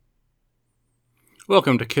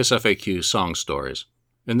Welcome to Kiss FAQ Song Stories.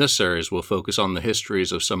 In this series, we'll focus on the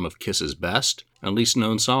histories of some of Kiss's best and least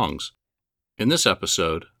known songs. In this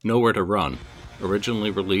episode, Nowhere to Run,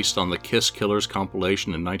 originally released on the Kiss Killers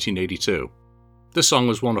compilation in 1982. This song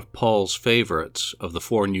was one of Paul's favorites of the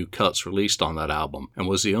 4 new cuts released on that album, and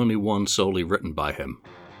was the only one solely written by him.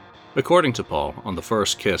 According to Paul, on the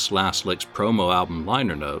first Kiss Last Licks promo album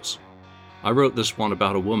liner notes, "I wrote this one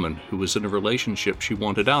about a woman who was in a relationship she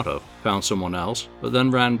wanted out of, found someone else, but then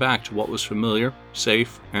ran back to what was familiar,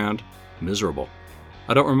 safe, and miserable.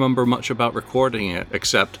 I don't remember much about recording it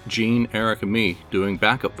except Gene, Eric, and me doing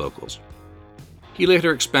backup vocals." He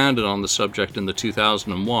later expanded on the subject in the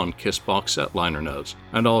 2001 Kiss box set liner notes,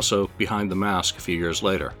 and also Behind the Mask a few years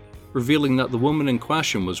later, revealing that the woman in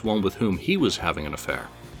question was one with whom he was having an affair.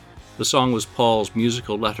 The song was Paul's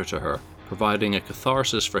musical letter to her, providing a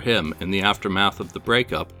catharsis for him in the aftermath of the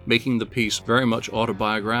breakup, making the piece very much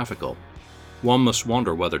autobiographical. One must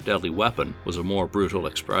wonder whether Deadly Weapon was a more brutal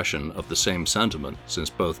expression of the same sentiment, since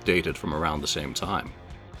both dated from around the same time.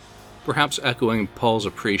 Perhaps echoing Paul's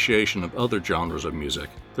appreciation of other genres of music,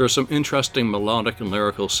 there are some interesting melodic and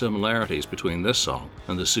lyrical similarities between this song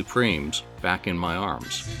and the Supremes' Back in My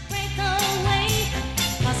Arms.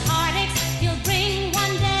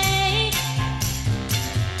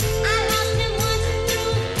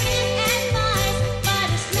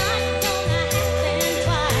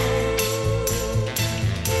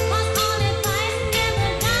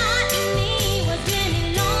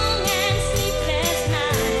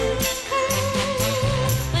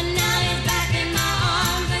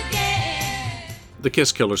 The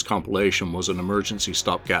Kiss Killers compilation was an emergency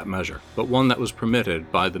stopgap measure, but one that was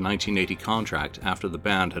permitted by the 1980 contract after the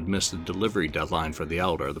band had missed the delivery deadline for the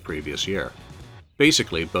Elder the previous year.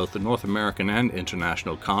 Basically, both the North American and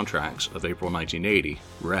international contracts of April 1980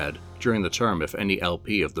 read, during the term if any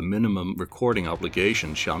LP of the minimum recording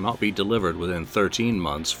obligation shall not be delivered within 13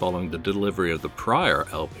 months following the delivery of the prior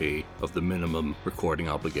LP of the minimum recording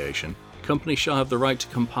obligation, company shall have the right to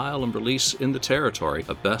compile and release in the territory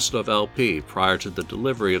a best of LP prior to the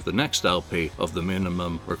delivery of the next LP of the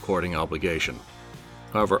minimum recording obligation.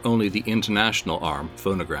 However, only the international arm,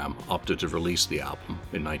 Phonogram, opted to release the album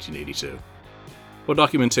in 1982. While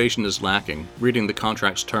documentation is lacking, reading the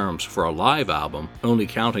contract's terms for a live album only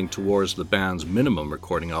counting towards the band's minimum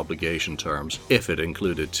recording obligation terms if it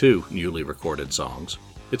included 2 newly recorded songs,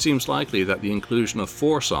 it seems likely that the inclusion of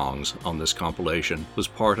 4 songs on this compilation was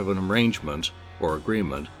part of an arrangement, or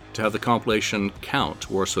agreement, to have the compilation count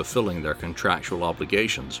towards fulfilling their contractual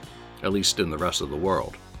obligations, at least in the rest of the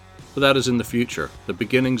world. But that is in the future. The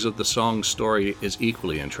beginnings of the song's story is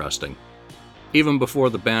equally interesting. Even before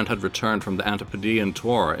the band had returned from the Antipodean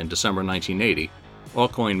tour in December 1980,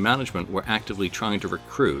 Allcoin management were actively trying to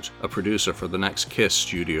recruit a producer for the next Kiss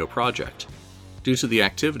studio project. Due to the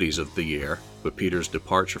activities of the year, with Peter's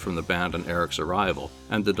departure from the band and Eric's arrival,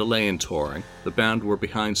 and the delay in touring, the band were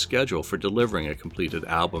behind schedule for delivering a completed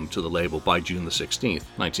album to the label by June 16,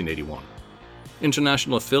 1981.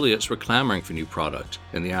 International affiliates were clamoring for new product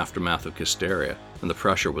in the aftermath of Kissteria, and the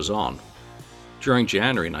pressure was on. During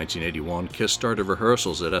January 1981, Kiss started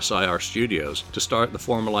rehearsals at SIR Studios to start the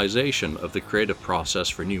formalization of the creative process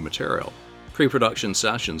for new material. Pre-production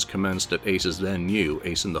sessions commenced at Ace's then new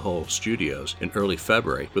Ace in the Hole Studios in early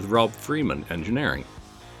February with Rob Freeman engineering.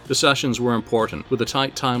 The sessions were important. With a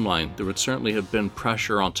tight timeline, there would certainly have been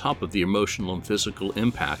pressure on top of the emotional and physical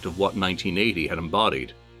impact of what 1980 had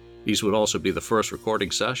embodied. These would also be the first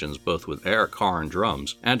recording sessions both with Eric Carr on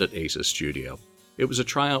drums and at Ace's studio. It was a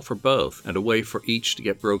tryout for both and a way for each to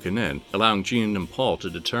get broken in, allowing Gene and Paul to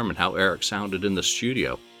determine how Eric sounded in the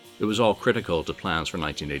studio. It was all critical to plans for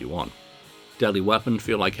 1981. Deadly Weapon,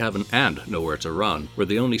 Feel Like Heaven, and Nowhere to Run were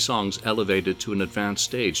the only songs elevated to an advanced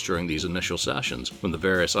stage during these initial sessions, when the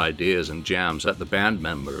various ideas and jams that the band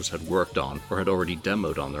members had worked on or had already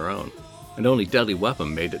demoed on their own. And only Deadly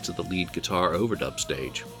Weapon made it to the lead guitar overdub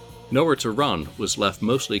stage. Nowhere to Run was left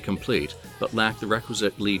mostly complete, but lacked the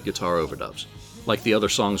requisite lead guitar overdubs. Like the other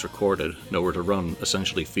songs recorded, Nowhere to Run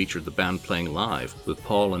essentially featured the band playing live, with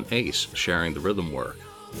Paul and Ace sharing the rhythm work.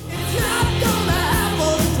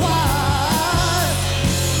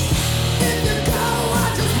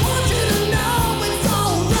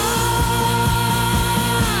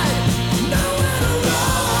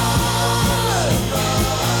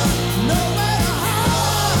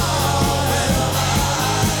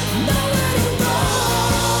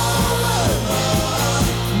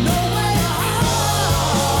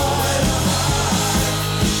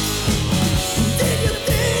 Did you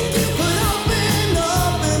think you could open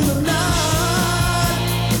up in the night?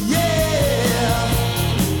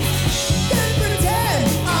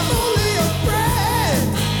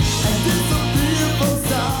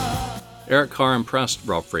 Eric Carr impressed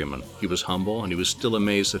Rob Freeman. He was humble and he was still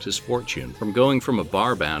amazed at his fortune, from going from a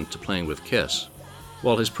bar band to playing with Kiss.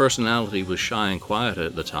 While his personality was shy and quiet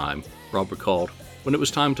at the time, Rob recalled, "When it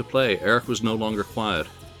was time to play, Eric was no longer quiet.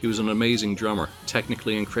 He was an amazing drummer,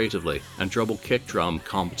 technically and creatively, and treble kick drum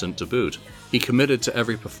competent to boot. He committed to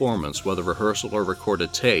every performance, whether rehearsal or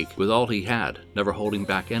recorded take, with all he had, never holding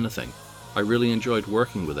back anything. I really enjoyed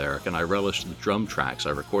working with Eric, and I relished the drum tracks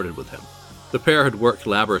I recorded with him." The pair had worked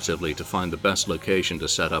collaboratively to find the best location to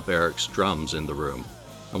set up Eric's drums in the room,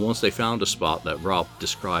 and once they found a spot that Rob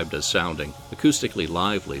described as sounding acoustically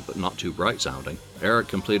lively but not too bright sounding, Eric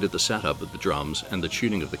completed the setup of the drums and the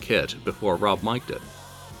tuning of the kit before Rob mic'd it.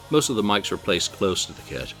 Most of the mics were placed close to the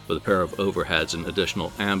kit, with a pair of overheads and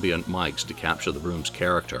additional ambient mics to capture the room's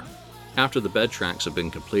character. After the bed tracks had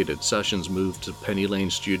been completed, sessions moved to Penny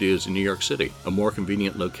Lane Studios in New York City, a more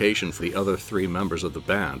convenient location for the other three members of the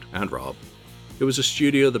band, and Rob. It was a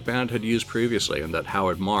studio the band had used previously and that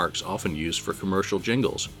Howard Marks often used for commercial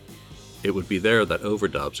jingles. It would be there that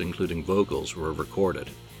overdubs, including vocals, were recorded.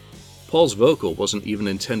 Paul's vocal wasn't even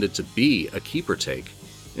intended to be a keeper take.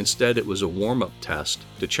 Instead, it was a warm-up test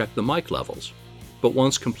to check the mic levels. But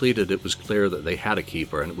once completed, it was clear that they had a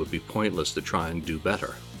keeper and it would be pointless to try and do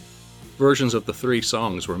better. Versions of the three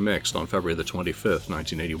songs were mixed on February the 25th,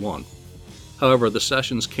 1981. However, the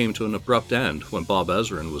sessions came to an abrupt end when Bob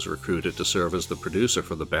Ezrin was recruited to serve as the producer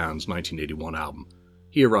for the band's 1981 album.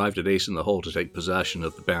 He arrived at Ace in the Hole to take possession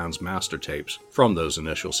of the band's master tapes from those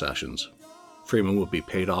initial sessions. Freeman would be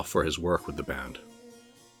paid off for his work with the band.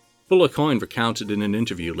 Bill Aucoin recounted in an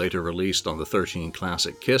interview later released on the 13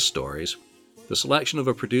 Classic Kiss Stories, "The selection of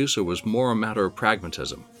a producer was more a matter of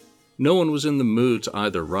pragmatism. No one was in the mood to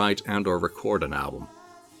either write and or record an album.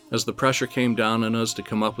 As the pressure came down on us to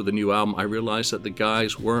come up with a new album, I realized that the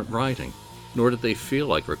guys weren't writing, nor did they feel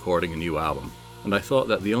like recording a new album, and I thought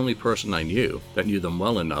that the only person I knew that knew them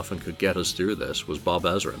well enough and could get us through this was Bob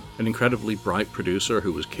Ezrin, an incredibly bright producer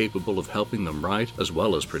who was capable of helping them write as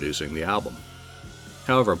well as producing the album."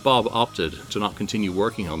 However, Bob opted to not continue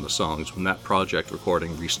working on the songs when that project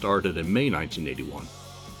recording restarted in May 1981.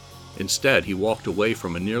 Instead, he walked away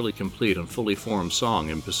from a nearly complete and fully formed song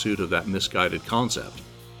in pursuit of that misguided concept.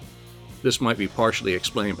 This might be partially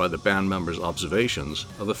explained by the band members' observations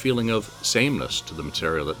of a feeling of sameness to the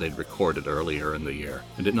material that they'd recorded earlier in the year,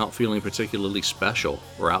 and it not feeling particularly special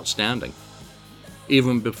or outstanding.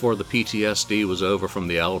 Even before the PTSD was over from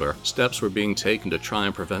the Elder, steps were being taken to try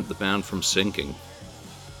and prevent the band from sinking.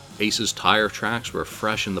 Ace's tire tracks were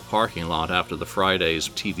fresh in the parking lot after the Friday's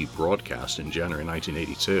TV broadcast in January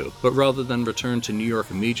 1982, but rather than return to New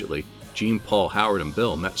York immediately, Gene, Paul, Howard, and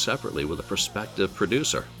Bill met separately with a prospective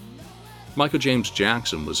producer. Michael James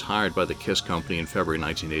Jackson was hired by the Kiss Company in February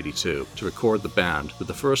 1982 to record the band, with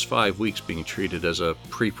the first 5 weeks being treated as a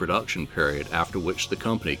pre-production period after which the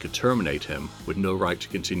company could terminate him with no right to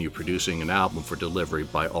continue producing an album for delivery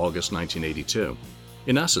by August 1982.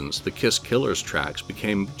 In essence, the Kiss Killers tracks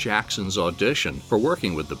became Jackson's audition for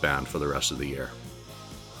working with the band for the rest of the year.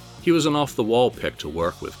 He was an off-the-wall pick to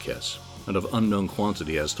work with Kiss, and of unknown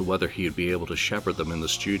quantity as to whether he would be able to shepherd them in the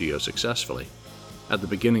studio successfully. At the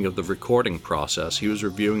beginning of the recording process, he was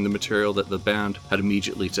reviewing the material that the band had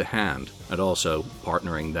immediately to hand, and also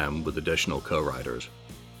partnering them with additional co-writers.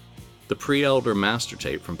 The pre-Elder master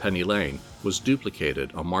tape from Penny Lane was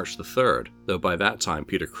duplicated on March the 3rd, though by that time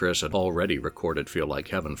Peter Criss had already recorded Feel Like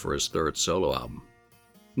Heaven for his third solo album.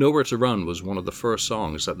 Nowhere to Run was one of the first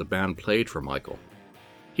songs that the band played for Michael.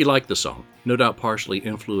 He liked the song, no doubt partially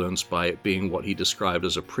influenced by it being what he described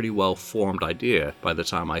as a pretty well-formed idea by the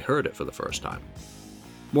time I heard it for the first time.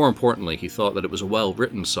 More importantly, he thought that it was a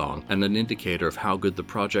well-written song and an indicator of how good the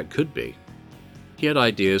project could be. He had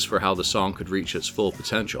ideas for how the song could reach its full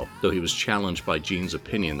potential, though he was challenged by Gene's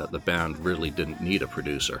opinion that the band really didn't need a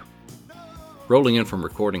producer. Rolling in from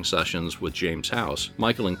recording sessions with James House,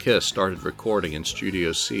 Michael and Kiss started recording in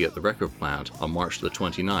Studio C at the record plant on March the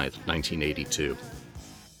 29th, 1982.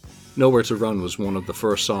 Nowhere to Run was one of the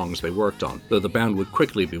first songs they worked on, though the band would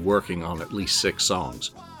quickly be working on at least 6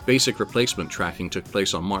 songs. Basic replacement tracking took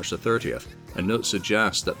place on March the 30th, and notes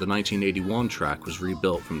suggest that the 1981 track was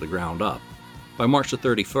rebuilt from the ground up. By March the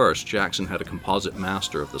 31st, Jackson had a composite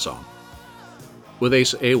master of the song. With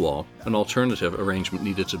Ace AWOL, an alternative arrangement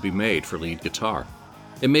needed to be made for lead guitar.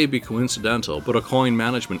 It may be coincidental, but a Aucoin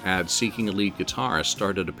management ad seeking a lead guitarist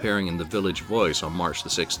started appearing in the Village Voice on March the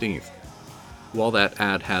 16th. While that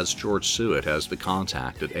ad has George Suet as the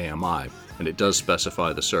contact at AMI, and it does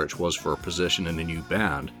specify the search was for a position in a new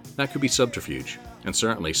band, that could be subterfuge, and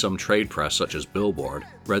certainly some trade press such as Billboard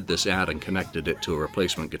read this ad and connected it to a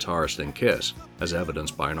replacement guitarist in Kiss, as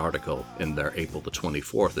evidenced by an article in their April the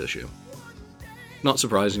 24th issue. Not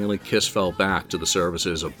surprisingly, Kiss fell back to the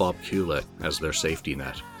services of Bob Kulick as their safety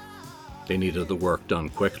net. They needed the work done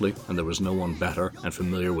quickly, and there was no one better and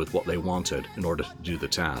familiar with what they wanted in order to do the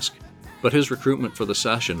task. But his recruitment for the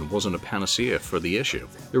session wasn't a panacea for the issue.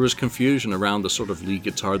 There was confusion around the sort of lead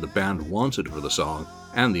guitar the band wanted for the song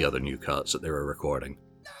and the other new cuts that they were recording.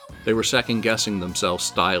 They were second-guessing themselves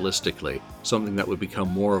stylistically, something that would become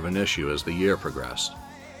more of an issue as the year progressed.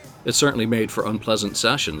 It certainly made for unpleasant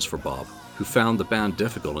sessions for Bob, who found the band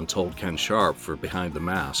difficult and told Ken Sharp for Behind the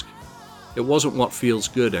Mask. It wasn't what feels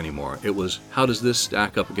good anymore, it was how does this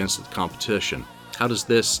stack up against the competition? How does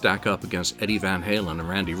this stack up against Eddie Van Halen and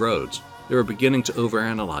Randy Rhoads? They were beginning to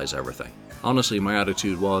overanalyze everything. Honestly, my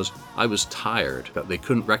attitude was, I was tired that they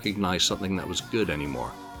couldn't recognize something that was good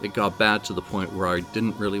anymore. It got bad to the point where I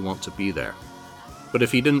didn't really want to be there. But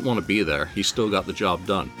if he didn't want to be there, he still got the job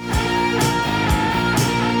done.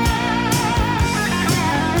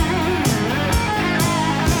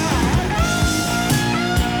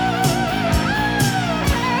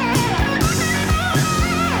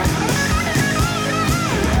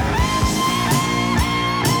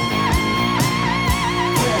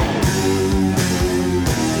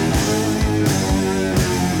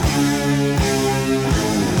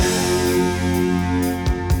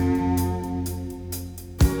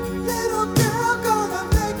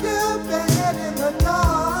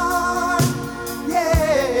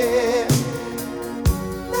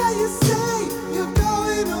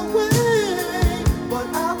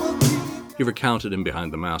 He recounted in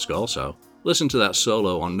Behind the Mask also, listen to that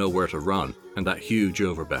solo on Nowhere to Run and that huge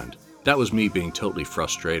overbend. That was me being totally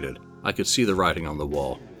frustrated. I could see the writing on the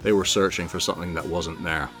wall. They were searching for something that wasn't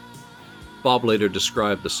there. Bob later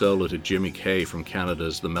described the solo to Jimmy Kay from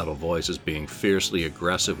Canada's The Metal Voice as being fiercely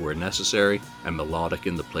aggressive where necessary and melodic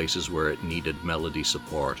in the places where it needed melody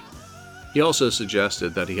support. He also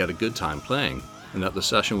suggested that he had a good time playing and that the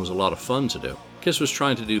session was a lot of fun to do. Kiss was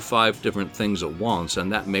trying to do 5 different things at once,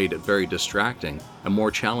 and that made it very distracting and more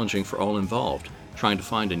challenging for all involved. Trying to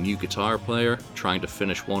find a new guitar player, trying to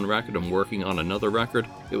finish one record and working on another record,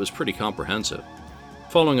 it was pretty comprehensive.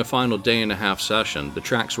 Following a final day-and-a-half session, the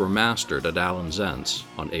tracks were mastered at Alan Zentz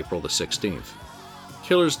on April the 16th.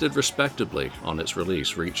 Killers did respectably on its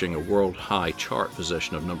release, reaching a world-high chart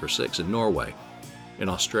position of number 6 in Norway. In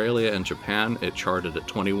Australia and Japan, it charted at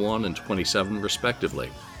 21 and 27 respectively,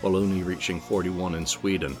 while only reaching 41 in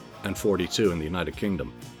Sweden and 42 in the United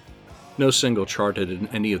Kingdom. No single charted in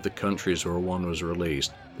any of the countries where one was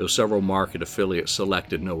released, though several market affiliates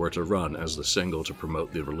selected Nowhere to Run as the single to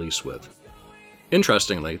promote the release with.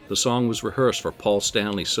 Interestingly, the song was rehearsed for Paul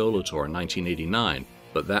Stanley's solo tour in 1989,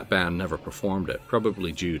 but that band never performed it,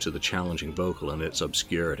 probably due to the challenging vocal and its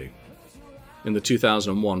obscurity. In the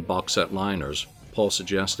 2001 box set liners, Paul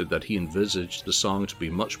suggested that he envisaged the song to be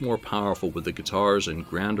much more powerful with the guitars in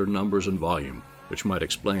grander numbers and volume, which might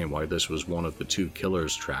explain why this was one of the 2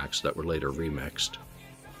 Killers tracks that were later remixed.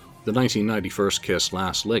 The 1991 Kiss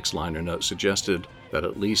Last Licks liner note suggested that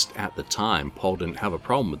at least at the time, Paul didn't have a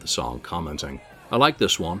problem with the song, commenting, "I like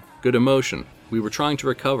this one, good emotion. We were trying to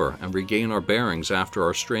recover and regain our bearings after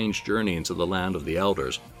our strange journey into the land of the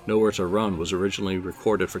elders. Nowhere to Run was originally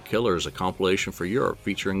recorded for Killers, a compilation for Europe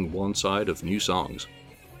featuring one side of new songs."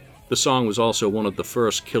 The song was also one of the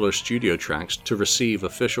first Killer studio tracks to receive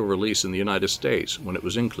official release in the United States when it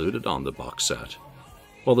was included on the box set.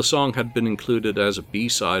 While the song had been included as a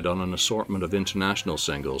B-side on an assortment of international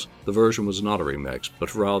singles, the version was not a remix,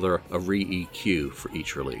 but rather a re-EQ for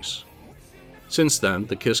each release. Since then,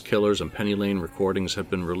 the Kiss Killers and Penny Lane recordings have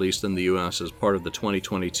been released in the US as part of the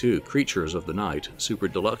 2022 Creatures of the Night Super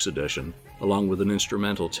Deluxe Edition, along with an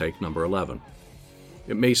instrumental take number 11.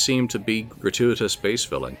 It may seem to be gratuitous bass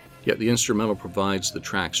filling, yet the instrumental provides the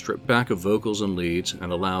track stripped back of vocals and leads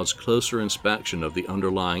and allows closer inspection of the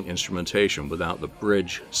underlying instrumentation without the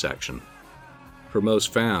bridge section. For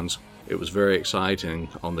most fans, it was very exciting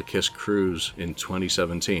on the Kiss cruise in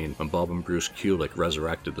 2017 when Bob and Bruce Kulick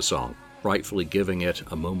resurrected the song, rightfully giving it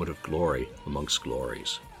a moment of glory amongst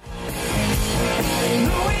glories.